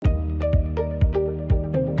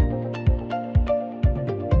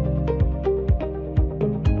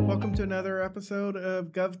episode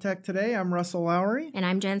of GovTech Today. I'm Russell Lowry. And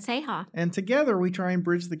I'm Jen Saha. And together we try and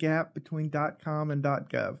bridge the gap between .com and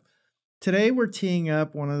 .gov. Today we're teeing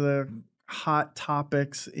up one of the hot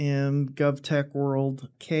topics in GovTech world.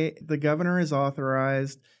 The governor is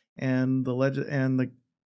authorized and the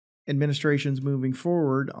administration's moving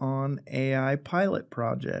forward on AI pilot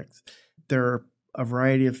projects. There are a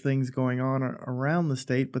variety of things going on around the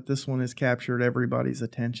state, but this one has captured everybody's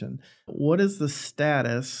attention. What is the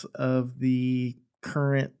status of the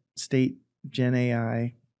current state Gen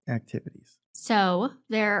AI activities? So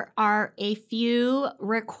there are a few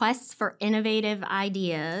requests for innovative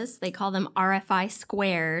ideas. They call them RFI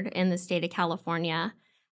squared in the state of California,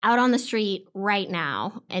 out on the street right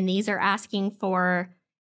now. And these are asking for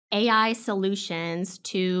AI solutions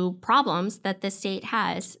to problems that the state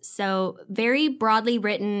has. So very broadly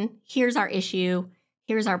written, here's our issue,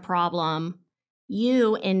 here's our problem.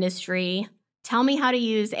 You, industry, tell me how to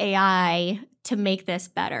use AI to make this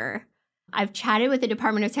better. I've chatted with the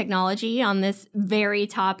Department of Technology on this very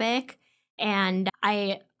topic, and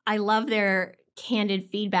I love their candid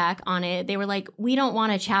feedback on it. They were like, we don't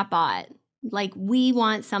want a chatbot. Like, we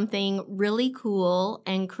want something really cool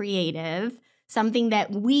and creative, something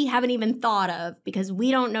that we haven't even thought of because we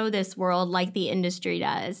don't know this world like the industry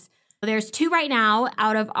does. There's two right now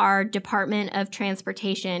out of our Department of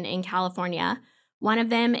Transportation in California. One of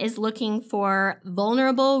them is looking for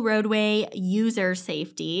vulnerable roadway user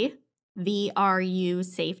safety, VRU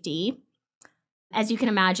safety. As you can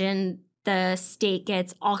imagine, the state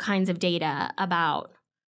gets all kinds of data about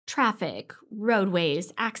traffic,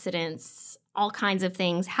 roadways, accidents, all kinds of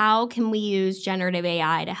things. How can we use generative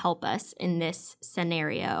AI to help us in this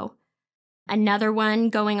scenario? Another one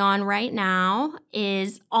going on right now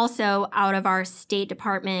is also out of our State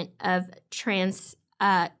Department of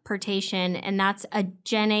Transportation, and that's a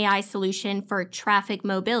Gen AI solution for traffic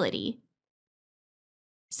mobility.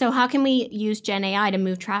 So how can we use Gen AI to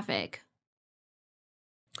move traffic?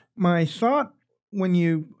 My thought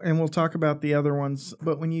and we'll talk about the other ones,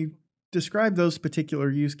 but when you describe those particular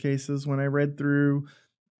use cases, when I read through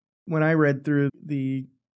the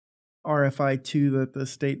RFI 2 that the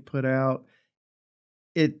state put out,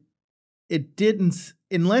 it didn't,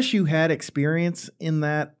 unless you had experience in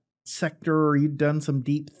that sector or you'd done some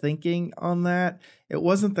deep thinking on that, it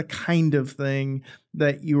wasn't the kind of thing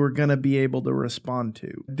that you were going to be able to respond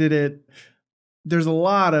to. There's a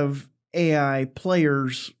lot of AI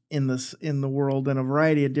players in the world and a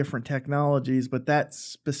variety of different technologies, but that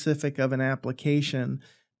specific of an application,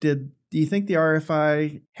 do you think the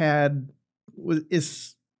RFI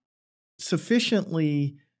is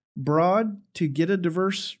sufficiently broad to get a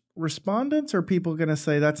diverse respondents, or are people going to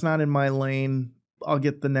say that's not in my lane, I'll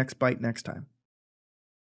get the next bite next time?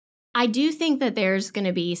 I do think that there's going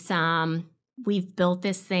to be we've built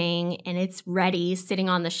this thing and it's ready, sitting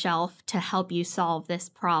on the shelf to help you solve this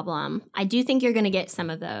problem. I do think you're going to get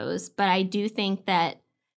some of those, but I do think that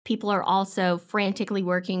people are also frantically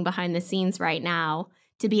working behind the scenes right now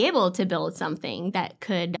to be able to build something that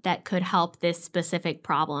could help this specific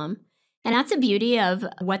problem. And that's the beauty of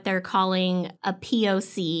what they're calling a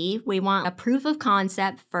POC. We want a proof of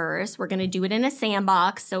concept first. We're going to do it in a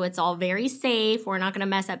sandbox, so it's all very safe. We're not going to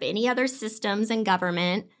mess up any other systems in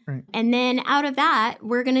government. Right. And then out of that,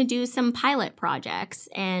 we're going to do some pilot projects,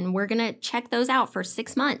 and we're going to check those out for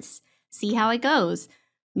 6 months, see how it goes.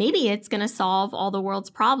 Maybe it's going to solve all the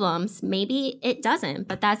world's problems. Maybe it doesn't,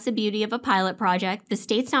 but that's the beauty of a pilot project. The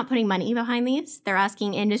state's not putting money behind these. They're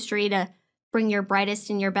asking industry to bring your brightest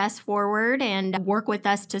and your best forward and work with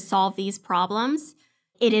us to solve these problems.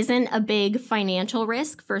 It isn't a big financial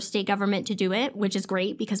risk for state government to do it, which is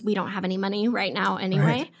great because we don't have any money right now anyway.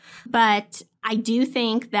 Right. But I do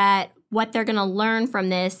think that what they're going to learn from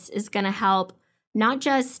this is going to help not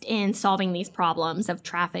just in solving these problems of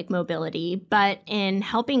traffic mobility, but in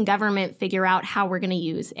helping government figure out how we're going to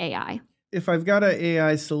use AI. If I've got an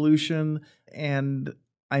AI solution and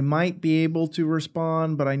I might be able to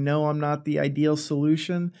respond, but I know I'm not the ideal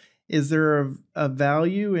solution, is there a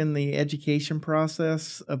value in the education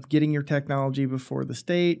process of getting your technology before the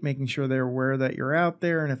state, making sure they're aware that you're out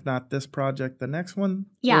there, and if not this project, the next one?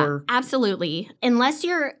 Yeah, absolutely. Unless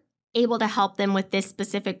you're able to help them with this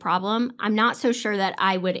specific problem, I'm not so sure that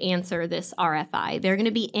I would answer this RFI. They're going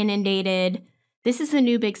to be inundated. This is a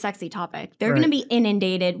new big sexy topic. They're going to be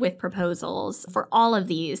inundated with proposals for all of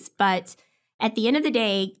these. But at the end of the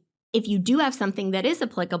day, if you do have something that is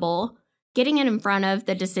applicable, getting it in front of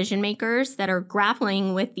the decision makers that are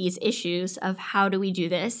grappling with these issues of how do we do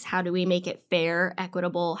this? How do we make it fair,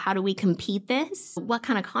 equitable? How do we compete this? What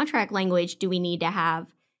kind of contract language do we need to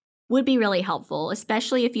have? Would be really helpful,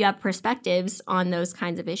 especially if you have perspectives on those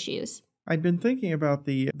kinds of issues. I'd been thinking about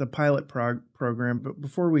the pilot program, but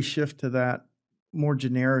before we shift to that, more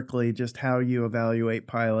generically, just how you evaluate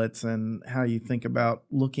pilots and how you think about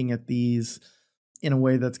looking at these in a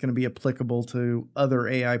way that's going to be applicable to other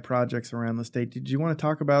AI projects around the state. Did you want to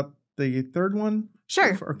talk about the third one?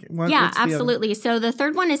 Sure. Okay. Yeah, absolutely. So the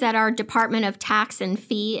third one is at our Department of Tax and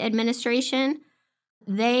Fee Administration.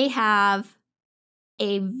 They have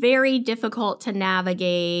a very difficult to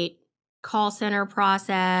navigate call center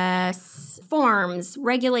process, forms,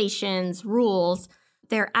 regulations, rules.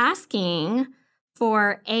 They're asking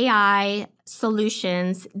for AI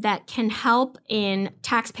solutions that can help in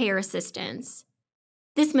taxpayer assistance.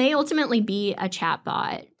 This may ultimately be a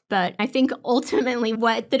chatbot, but I think ultimately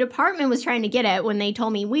what the department was trying to get at when they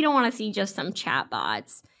told me we don't want to see just some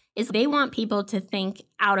chatbots is they want people to think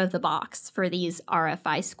out of the box for these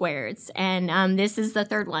RFI squareds. And this is the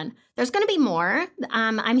third one. There's going to be more.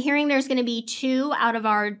 I'm hearing there's going to be 2 out of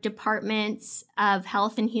our departments of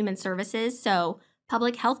Health and Human Services. So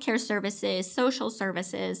public healthcare services, social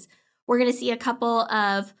services. We're going to see a couple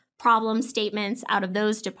of problem statements out of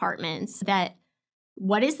those departments that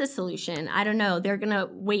what is the solution? I don't know. They're going to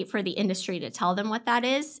wait for the industry to tell them what that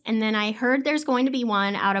is. And then I heard there's going to be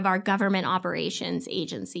one out of our government operations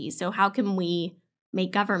agency. So how can we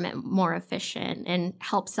make government more efficient and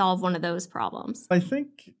help solve one of those problems? I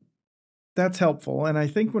think that's helpful. And I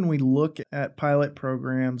think when we look at pilot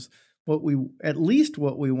programs, what we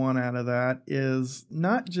want out of that is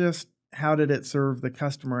not just how did it serve the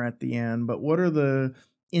customer at the end, but what are the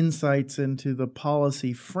insights into the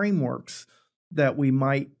policy frameworks that we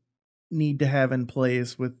might need to have in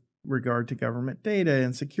place with regard to government data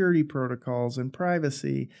and security protocols and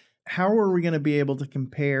privacy. How are we going to be able to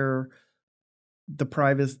compare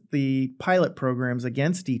the pilot programs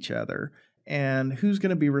against each other? And who's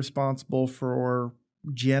going to be responsible for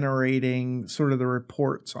generating sort of the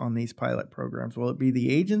reports on these pilot programs? Will it be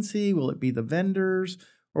the agency? Will it be the vendors?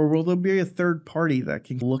 Or will there be a third party that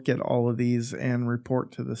can look at all of these and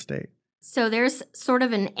report to the state? So there's sort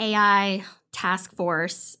of an AI task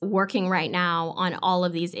force working right now on all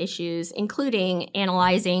of these issues, including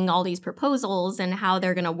analyzing all these proposals and how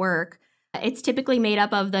they're going to work. It's typically made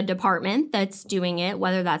up of the department that's doing it,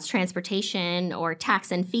 whether that's transportation or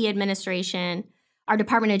tax and fee administration, our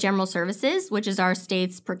Department of General Services, which is our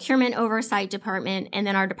state's procurement oversight department, and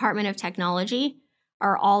then our Department of Technology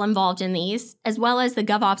are all involved in these, as well as the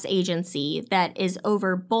GovOps agency that is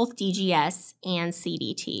over both DGS and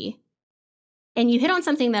CDT. And you hit on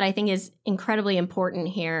something that I think is incredibly important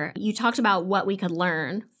here. You talked about what we could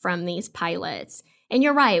learn from these pilots. And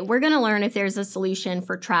you're right, we're going to learn if there's a solution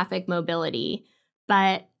for traffic mobility.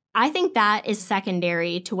 But I think that is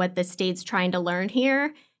secondary to what the state's trying to learn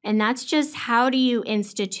here. And that's just how do you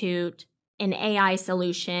institute an AI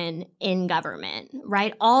solution in government,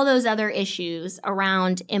 right? All those other issues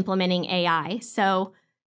around implementing AI. So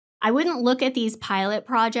I wouldn't look at these pilot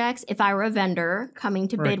projects if I were a vendor coming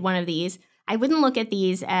to bid one of these. I wouldn't look at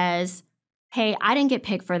these as, hey, I didn't get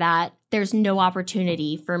picked for that. There's no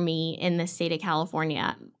opportunity for me in the state of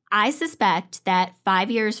California. I suspect that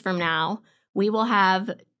 5 years from now, we will have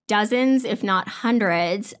dozens, if not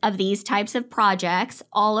hundreds, of these types of projects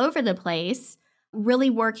all over the place, really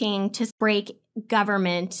working to break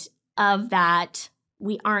government of that.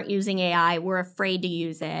 We aren't using AI. We're afraid to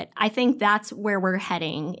use it. I think that's where we're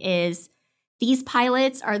heading is these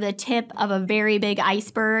pilots are the tip of a very big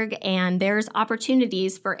iceberg, and there's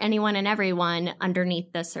opportunities for anyone and everyone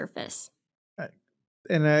underneath the surface.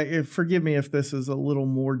 And forgive me if this is a little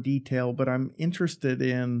more detail, but I'm interested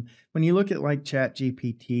in when you look at like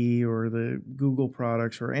ChatGPT or the Google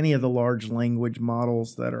products or any of the large language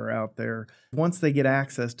models that are out there, once they get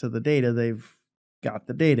access to the data, they've got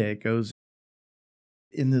the data. It goes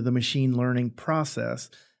into the machine learning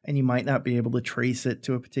process. And you might not be able to trace it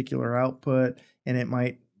to a particular output, and it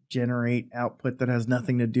might generate output that has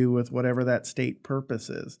nothing to do with whatever that state purpose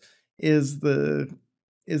is. Is the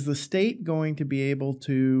state going to be able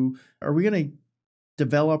to, are we going to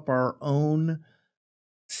develop our own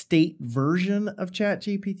state version of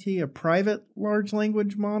ChatGPT, a private large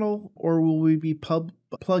language model, or will we be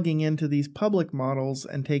plugging into these public models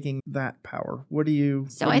and taking that power? What do you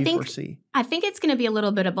foresee? I think it's going to be a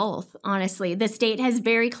little bit of both, honestly. The state has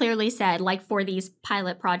very clearly said, like for these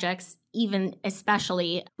pilot projects, even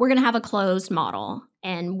especially, we're going to have a closed model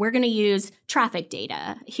and we're going to use traffic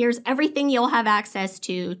data. Here's everything you'll have access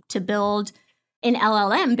to build an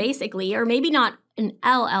LLM, basically, or maybe not an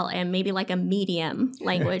LLM, maybe like a medium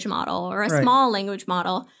language model or a small language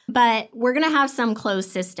model. But we're going to have some closed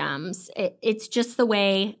systems. It's just the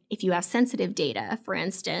way, if you have sensitive data, for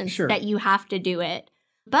instance, that you have to do it.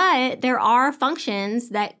 But there are functions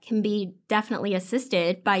that can be definitely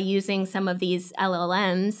assisted by using some of these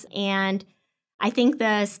LLMs. And I think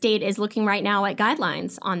the state is looking right now at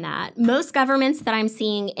guidelines on that. Most governments that I'm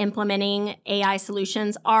seeing implementing AI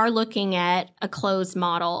solutions are looking at a closed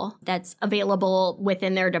model that's available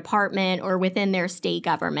within their department or within their state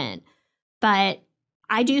government. But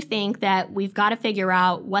I do think that we've got to figure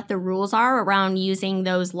out what the rules are around using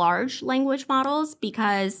those large language models,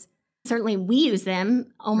 because certainly we use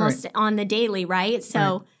them almost on the daily, right?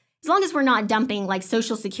 So as long as we're not dumping like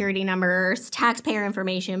social security numbers, taxpayer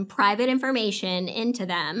information, private information into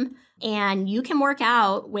them, and you can work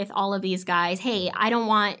out with all of these guys, hey, I don't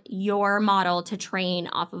want your model to train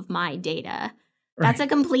off of my data. That's a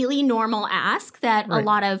completely normal ask that a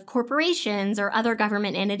lot of corporations or other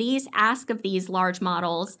government entities ask of these large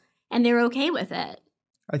models, and they're okay with it.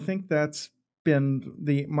 I think that's been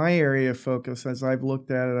my area of focus as I've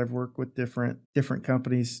looked at it. I've worked with different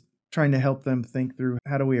companies trying to help them think through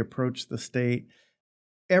how do we approach the state.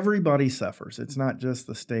 Everybody suffers. It's not just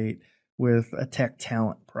the state with a tech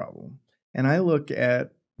talent problem. And I look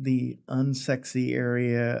at the unsexy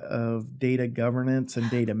area of data governance and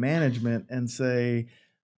data management and say,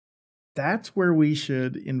 that's where we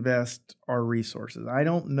should invest our resources. I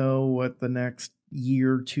don't know what the next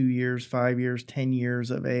year, 2 years, 5 years, 10 years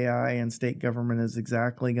of AI and state government is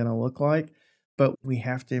exactly going to look like, but we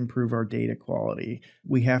have to improve our data quality.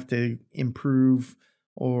 We have to improve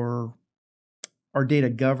our data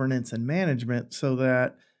governance and management so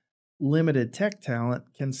that limited tech talent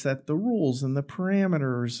can set the rules and the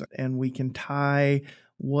parameters, and we can tie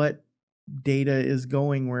what data is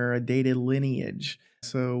going where, a data lineage.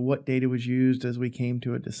 So what data was used as we came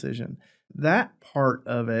to a decision. That part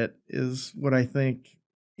of it is what I think,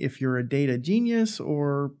 if you're a data genius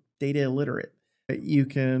or data illiterate, you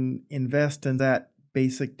can invest in that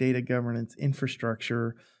basic data governance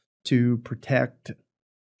infrastructure to protect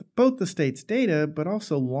both the state's data, but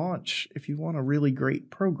also launch, if you want a really great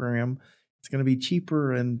program, it's going to be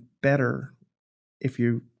cheaper and better if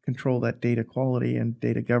you control that data quality and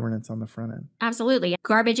data governance on the front end. Absolutely.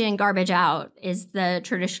 Garbage in, garbage out is the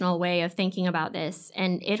traditional way of thinking about this.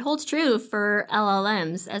 And it holds true for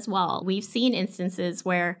LLMs as well. We've seen instances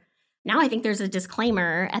where now I think there's a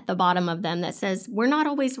disclaimer at the bottom of them that says, we're not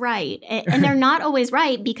always right. And they're not always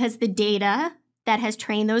right because the data that has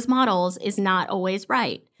trained those models is not always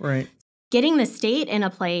right. Right. Getting the state in a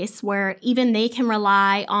place where even they can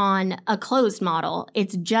rely on a closed model,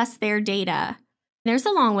 it's just their data. There's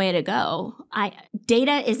a long way to go.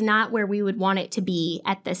 Data is not where we would want it to be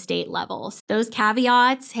at the state level. Those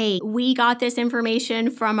caveats, hey, we got this information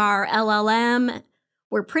from our LLM.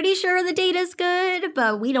 We're pretty sure the data's good,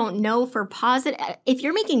 but we don't know for positive. If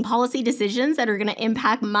you're making policy decisions that are going to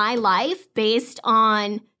impact my life based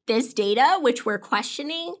on this data, which we're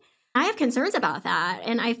questioning, I have concerns about that.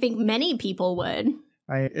 And I think many people would.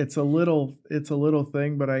 It's a little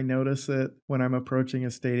thing, but I notice it when I'm approaching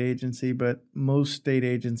a state agency. But most state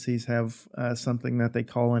agencies have something that they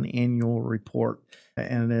call an annual report.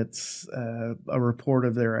 And it's a report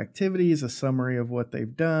of their activities, a summary of what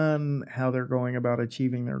they've done, how they're going about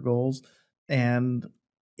achieving their goals. And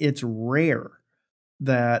it's rare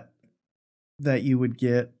that you would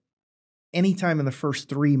get, anytime in the first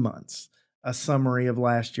 3 months, a summary of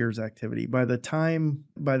last year's activity. By the time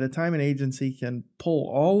an agency can pull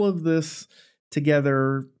all of this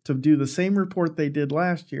together to do the same report they did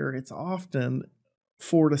last year, it's often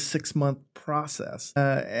 4 to 6 month process.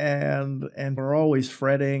 And we're always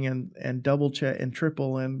fretting and double check and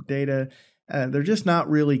triple and data. They're just not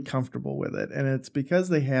really comfortable with it. And it's because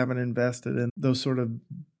they haven't invested in those sort of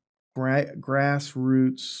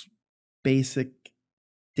grassroots basic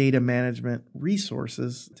data management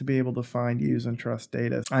resources to be able to find, use, and trust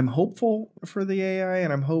data. I'm hopeful for the AI,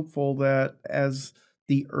 and I'm hopeful that as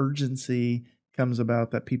the urgency comes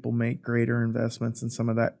about, that people make greater investments in some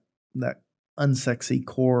of that unsexy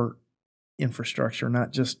core infrastructure,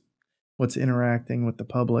 not just what's interacting with the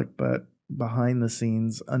public, but behind the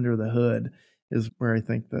scenes, under the hood, is where I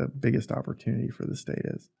think the biggest opportunity for the state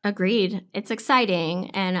is. Agreed. It's exciting,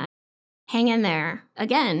 and hang in there.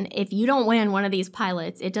 Again, if you don't win one of these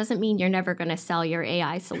pilots, it doesn't mean you're never going to sell your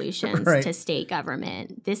AI solutions to state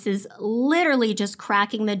government. This is literally just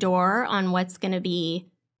cracking the door on what's going to be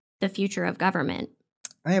the future of government.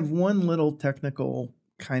 I have one little technical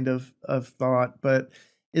kind of thought, but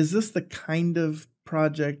is this the kind of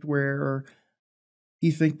project where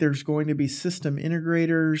you think there's going to be system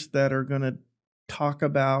integrators that are going to talk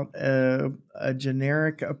about a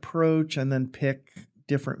generic approach and then pick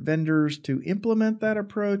different vendors to implement that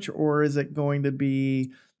approach? Or is it going to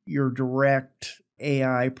be your direct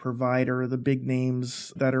AI provider, the big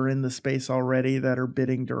names that are in the space already that are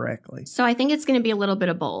bidding directly? So I think it's going to be a little bit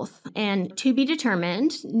of both, and to be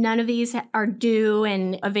determined. None of these are due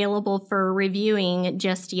and available for reviewing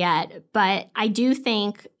just yet, but I do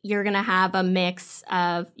think you're going to have a mix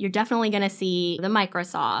of, you're definitely going to see the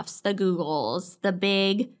Microsofts, the Googles, the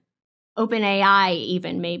big OpenAI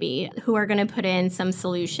even maybe, who are going to put in some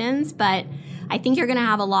solutions, but I think you're going to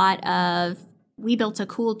have a lot of, we built a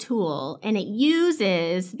cool tool and it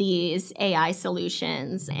uses these AI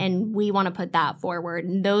solutions and we want to put that forward.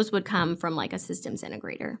 And those would come from like a systems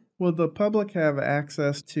integrator. Will the public have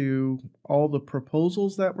access to all the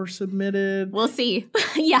proposals that were submitted? We'll see.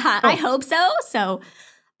 Yeah, I hope so. So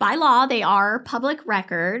by law, they are public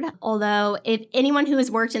record. Although if anyone who has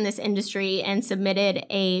worked in this industry and submitted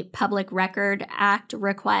a Public Record Act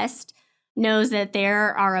request knows that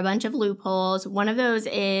there are a bunch of loopholes. One of those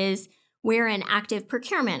is we're in active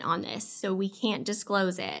procurement on this, so we can't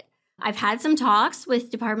disclose it. I've had some talks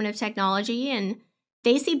with Department of Technology, and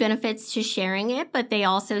they see benefits to sharing it, but they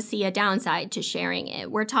also see a downside to sharing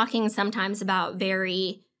it. We're talking sometimes about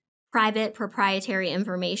very private proprietary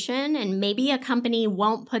information, and maybe a company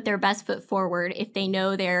won't put their best foot forward if they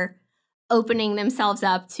know they're opening themselves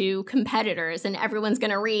up to competitors and everyone's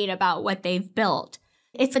going to read about what they've built.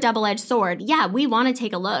 It's a double-edged sword. Yeah, we want to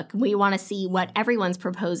take a look. We want to see what everyone's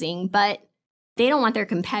proposing, but they don't want their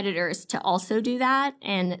competitors to also do that,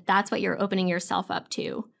 and that's what you're opening yourself up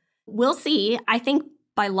to. We'll see. I think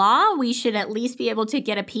by law, we should at least be able to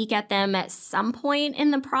get a peek at them at some point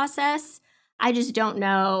in the process. I just don't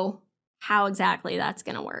know how exactly that's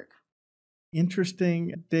going to work.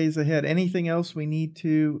 Interesting days ahead. Anything else we need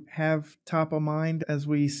to have top of mind as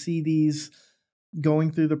we see these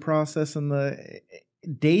going through the process and the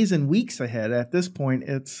days and weeks ahead? At this point,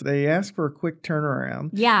 they ask for a quick turnaround.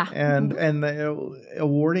 Yeah. And the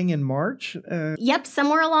awarding in March? Yep,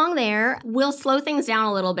 somewhere along there. We'll slow things down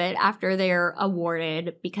a little bit after they're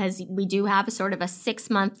awarded because we do have a sort of a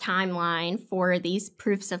 6-month timeline for these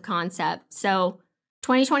proofs of concept. So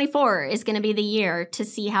 2024 is going to be the year to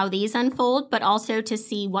see how these unfold, but also to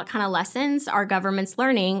see what kind of lessons our government's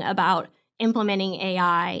learning about implementing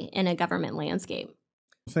AI in a government landscape.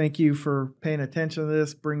 Thank you for paying attention to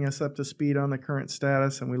this, bringing us up to speed on the current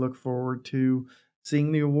status, and we look forward to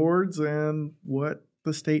seeing the awards and what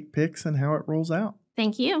the state picks and how it rolls out.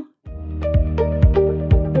 Thank you.